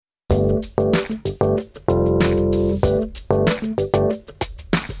Hey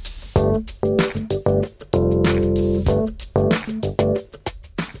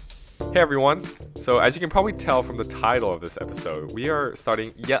everyone! So as you can probably tell from the title of this episode, we are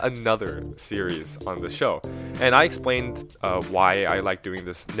starting yet another series on the show. And I explained why I like doing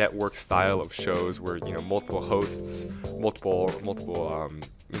this network style of shows where, multiple hosts, multiple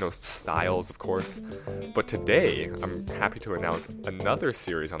styles, of course. But today, I'm happy to announce another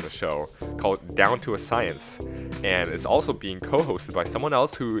series on the show called Down to a Science. And it's also being co-hosted by someone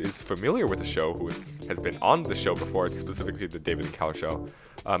else who is familiar with the show, who has been on the show before, specifically the David and Cal show.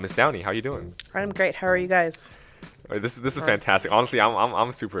 Miss Downey, how you doing? I'm great. How are you guys? This is fantastic. Honestly,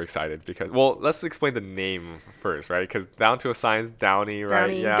 I'm super excited because, well, let's explain the name first, right? Because Down to a Science, Downey, right?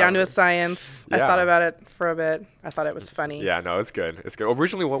 Downey, yeah. Down to a Science. Yeah. I thought about it for a bit. I thought it was funny. Yeah, no, it's good. It's good.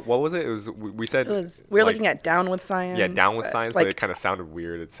 Originally, what was it? It was we said we were looking at Down with Science. Yeah, Down with Science, but it kind of sounded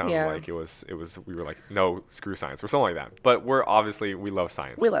weird. It sounded like it was. We were like, no, screw science or something like that. But we love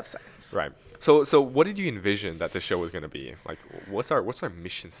science. We love science. Right. So what did you envision that the show was going to be? Like, what's our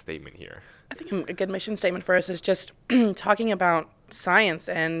mission statement here? I think a good mission statement for us is just talking about science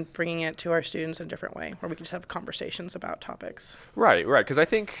and bringing it to our students in a different way, where we can just have conversations about topics. Right. Because I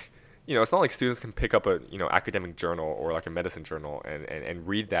think, it's not like students can pick up a, academic journal or like a medicine journal and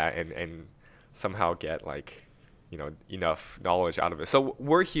read that and somehow get like, enough knowledge out of it. So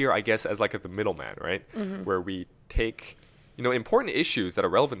we're here, I guess, as like the middleman, right? Mm-hmm. Where we take, important issues that are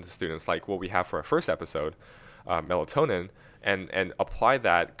relevant to students, like what we have for our first episode, melatonin, and apply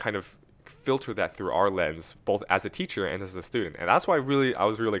that, kind of filter that through our lens, both as a teacher and as a student. And that's why I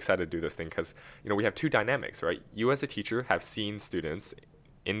was really excited to do this thing, because we have two dynamics, right? You as a teacher have seen students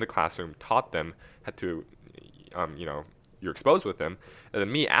in the classroom, taught them, had to, you're exposed with them, and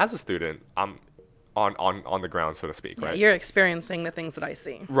then me as a student, I'm on the ground, so to speak, right? You're experiencing the things that I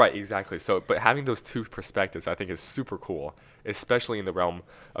see. Right, exactly. So, but having those two perspectives, I think, is super cool, especially in the realm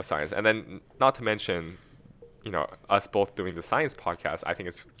of science. And then, not to mention, us both doing the science podcast, I think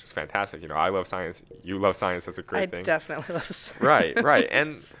it's just fantastic. I love science. You love science. That's a great thing. I definitely love science. Right.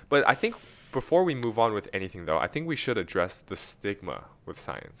 But I think before we move on with anything, though, I think we should address the stigma with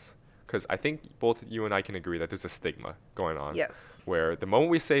science. Because I think both you and I can agree that there's a stigma going on. Yes. Where the moment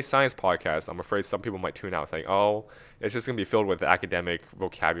we say science podcast, I'm afraid some people might tune out saying, oh, it's just going to be filled with academic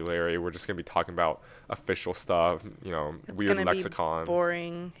vocabulary. We're just going to be talking about official stuff, it's weird lexicon. Be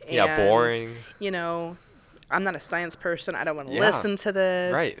boring. Yeah, boring. I'm not a science person. I don't want to listen to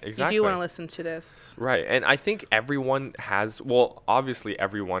this. Right, exactly. You do want to listen to this. Right, and I think obviously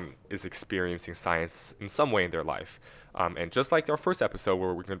everyone is experiencing science in some way in their life. And just like our first episode where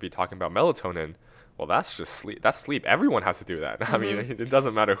we're going to be talking about melatonin, well, that's just sleep. That's sleep. Everyone has to do that. Mm-hmm. I mean, it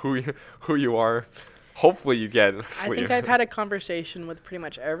doesn't matter who you are. Hopefully you get sleep. I think I've had a conversation with pretty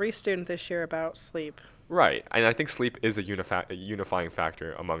much every student this year about sleep. Right, and I think sleep is a unifying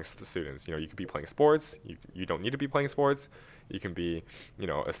factor amongst the students. You could be playing sports. You don't need to be playing sports. You can be,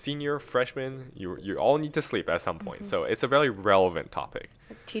 a senior, freshman. You all need to sleep at some point. Mm-hmm. So it's a very relevant topic.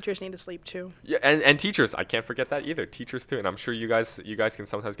 Teachers need to sleep too. Yeah, and teachers, I can't forget that either. Teachers too, and I'm sure you guys can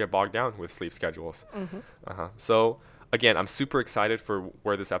sometimes get bogged down with sleep schedules. Mm-hmm. So again, I'm super excited for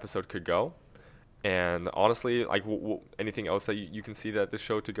where this episode could go. And honestly, like, anything else that you can see that this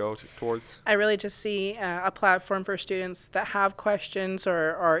show to go towards? I really just see a platform for students that have questions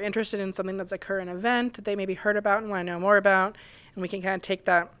or are interested in something that's a current event that they maybe heard about and want to know more about. And we can kind of take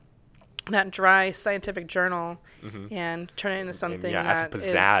that dry scientific journal and turn it into something that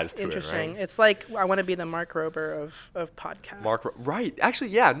is interesting. Right? It's like I want to be the Mark Rober of podcasts. Right.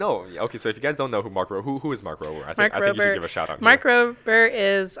 Actually, yeah, no. Okay, so if you guys don't know who is Mark Rober? I think you should give a shout out. Mark Rober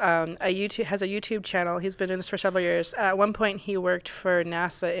is has a YouTube channel. He's been doing this for several years. At one point, he worked for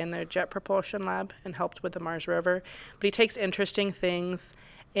NASA in their Jet Propulsion Lab and helped with the Mars rover. But he takes interesting things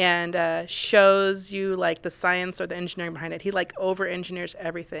and shows you like the science or the engineering behind it. He like over-engineers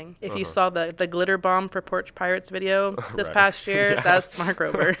everything. If you saw the glitter bomb for Porch Pirates video this past year, that's Mark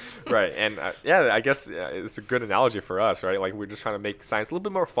Rober. Right, and I guess it's a good analogy for us, right? Like we're just trying to make science a little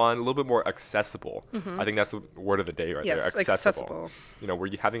bit more fun, a little bit more accessible. Mm-hmm. I think that's the word of the day right there, accessible.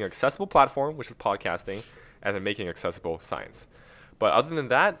 We're having an accessible platform, which is podcasting, and then making accessible science. But other than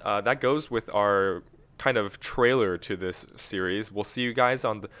that, that goes with our kind of trailer to this series. We'll see you guys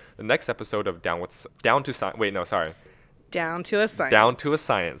on the next episode of Down to a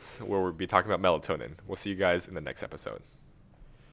Science, where we'll be talking about melatonin. We'll see you guys in the next episode.